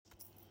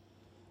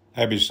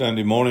Happy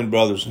Sunday morning,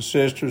 brothers and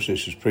sisters.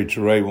 This is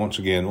Preacher Ray once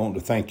again. I want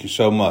to thank you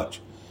so much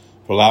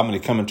for allowing me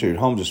to come into your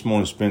home this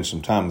morning, spend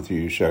some time with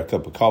you, share a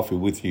cup of coffee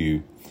with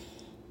you,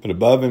 but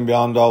above and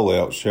beyond all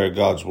else, share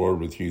God's Word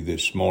with you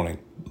this morning.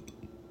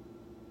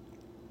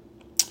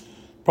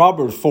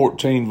 Proverbs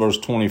 14 verse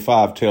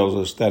 25 tells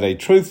us that a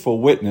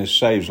truthful witness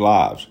saves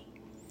lives.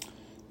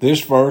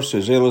 This verse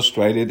is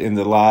illustrated in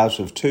the lives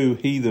of two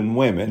heathen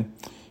women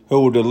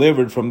who were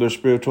delivered from their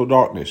spiritual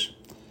darkness.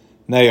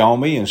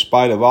 Naomi, in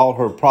spite of all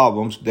her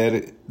problems,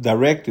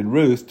 directed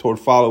Ruth toward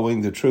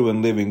following the true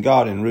and living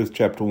God in Ruth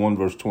chapter 1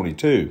 verse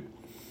 22.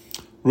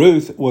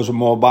 Ruth was a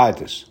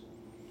Moabitess.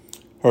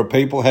 Her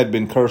people had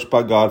been cursed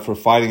by God for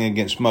fighting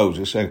against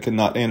Moses and could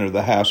not enter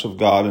the house of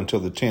God until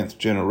the 10th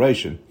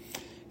generation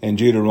in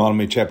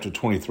Deuteronomy chapter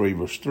 23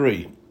 verse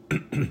 3.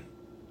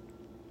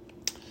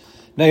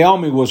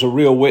 Naomi was a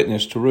real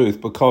witness to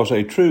Ruth because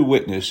a true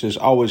witness is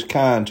always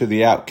kind to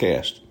the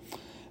outcast.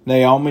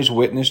 Naomi's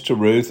witness to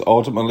Ruth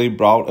ultimately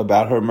brought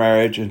about her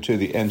marriage into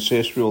the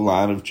ancestral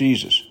line of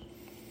Jesus.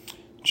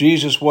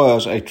 Jesus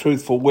was a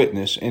truthful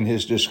witness in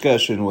his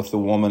discussion with the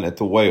woman at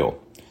the well.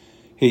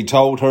 He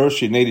told her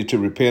she needed to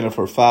repent of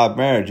her 5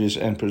 marriages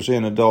and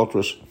present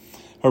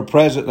her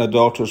present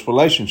adulterous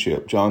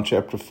relationship, John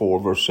chapter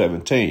 4, verse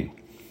 17.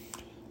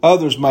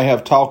 Others may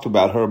have talked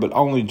about her, but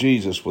only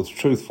Jesus was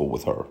truthful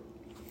with her.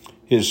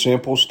 His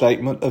simple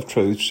statement of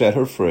truth set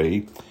her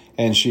free,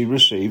 and she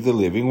received the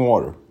living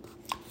water.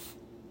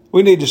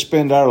 We need to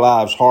spend our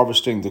lives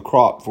harvesting the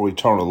crop for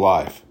eternal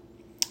life.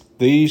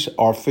 These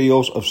are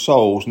fields of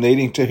souls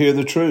needing to hear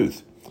the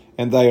truth,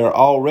 and they are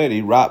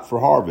already ripe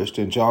for harvest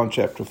in John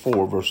chapter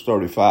 4, verse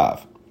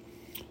 35.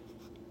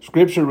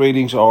 Scripture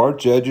readings are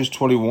Judges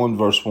 21,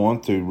 verse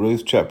 1 through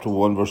Ruth chapter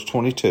 1, verse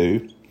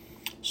 22,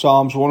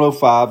 Psalms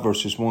 105,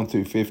 verses 1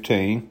 through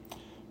 15,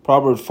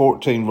 Proverbs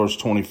 14, verse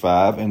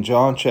 25, and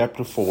John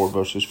chapter 4,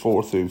 verses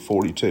 4 through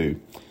 42.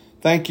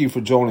 Thank you for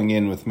joining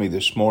in with me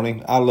this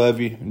morning. I love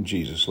you, and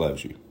Jesus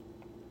loves you.